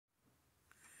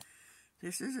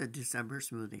This is a December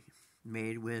smoothie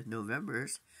made with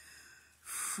November's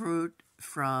fruit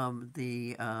from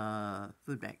the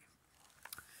food bank.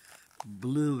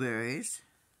 Blueberries,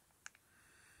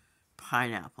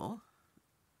 pineapple,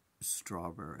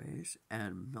 strawberries,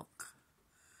 and milk.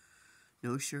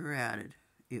 No sugar added.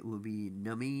 It will be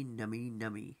nummy, nummy,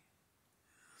 nummy.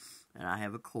 And I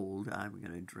have a cold. I'm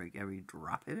going to drink every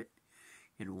drop of it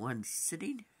in one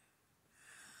sitting.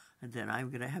 And then I'm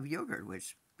going to have yogurt,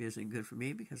 which isn't good for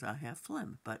me because I have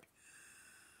phlegm. But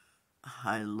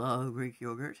I love Greek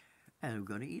yogurt, and I'm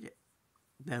going to eat it.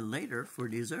 Then later, for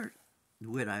dessert,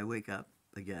 when I wake up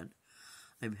again,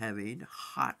 I'm having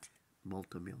hot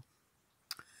malted meal.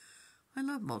 I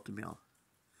love malted meal.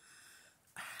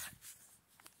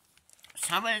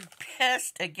 Someone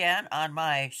pissed again on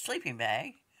my sleeping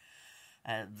bag,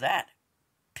 and that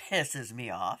pisses me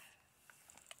off.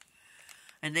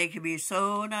 And they can be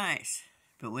so nice,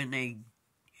 but when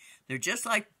they're just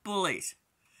like bullies.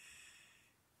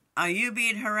 Are you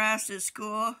being harassed at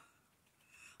school?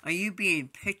 Are you being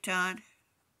picked on?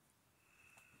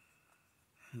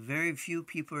 Very few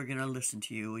people are going to listen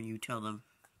to you when you tell them,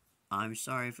 I'm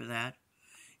sorry for that.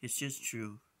 It's just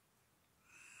true.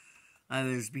 I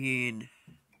was being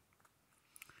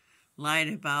lied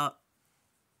about.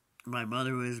 My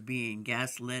mother was being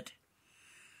gaslit.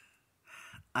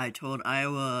 I told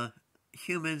Iowa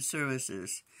Human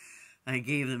Services. I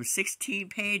gave them 16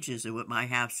 pages of what my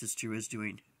half-sister was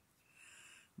doing.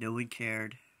 No one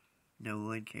cared. No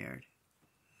one cared.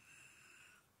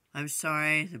 I'm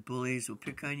sorry the bullies will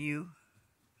pick on you.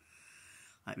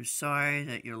 I'm sorry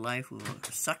that your life will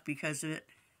suck because of it.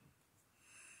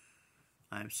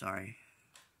 I'm sorry.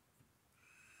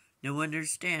 No one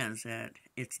understands that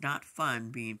it's not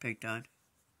fun being picked on.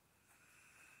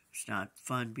 It's not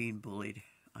fun being bullied.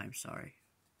 I'm sorry.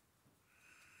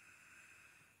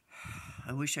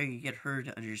 I wish I could get her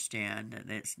to understand that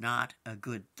it's not a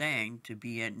good thing to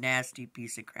be a nasty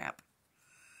piece of crap.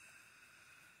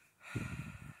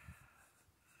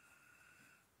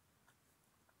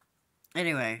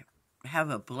 Anyway, have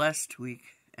a blessed week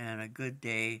and a good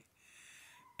day,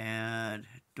 and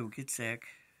don't get sick.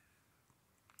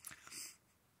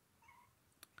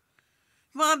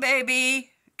 Come on,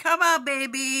 baby. Come on,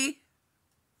 baby.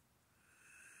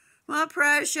 Come on,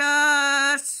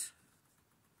 precious.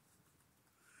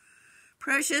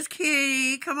 Precious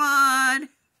kitty, come on.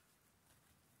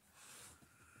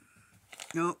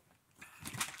 Nope.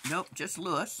 Nope, just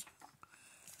Lewis.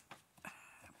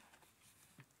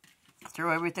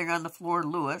 Throw everything on the floor,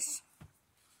 Lewis.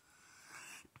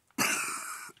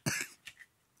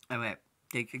 Anyway,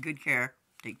 take good care.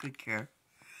 Take good care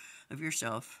of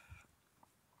yourself.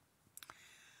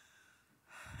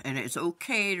 And it's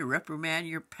okay to reprimand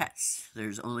your pets.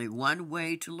 There's only one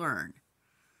way to learn.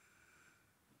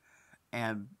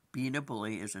 And being a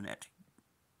bully isn't it.